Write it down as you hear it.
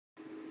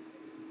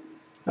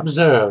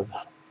Observe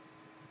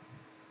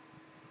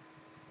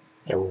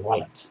a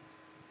wallet,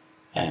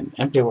 an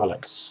empty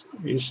wallet.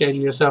 You say to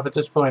yourself at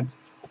this point,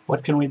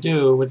 what can we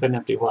do with an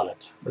empty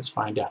wallet? Let's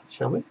find out,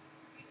 shall we?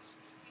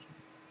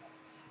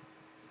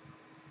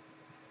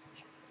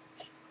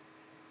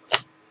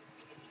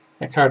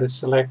 A card is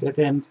selected,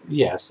 and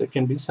yes, it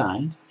can be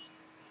signed.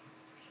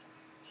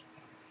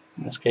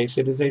 In this case,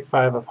 it is a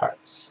 5 of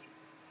hearts.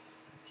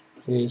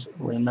 Please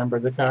remember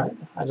the card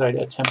as I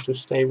attempt to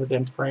stay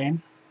within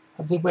frame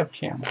of the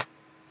webcam.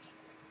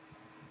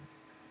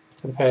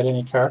 Could have had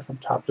any card from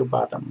top to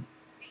bottom.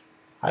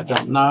 I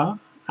don't know.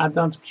 I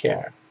don't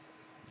care.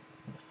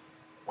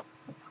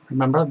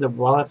 Remember, the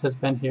wallet has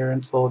been here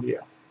in full view.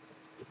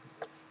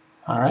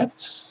 Alright,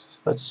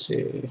 let's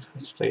see.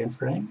 Let's stay in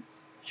frame.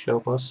 Show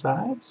both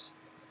sides.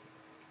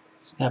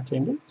 Snap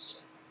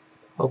fingers.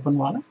 Open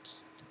wallet.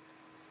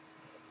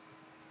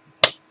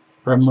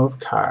 Remove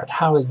card.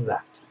 How is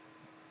that?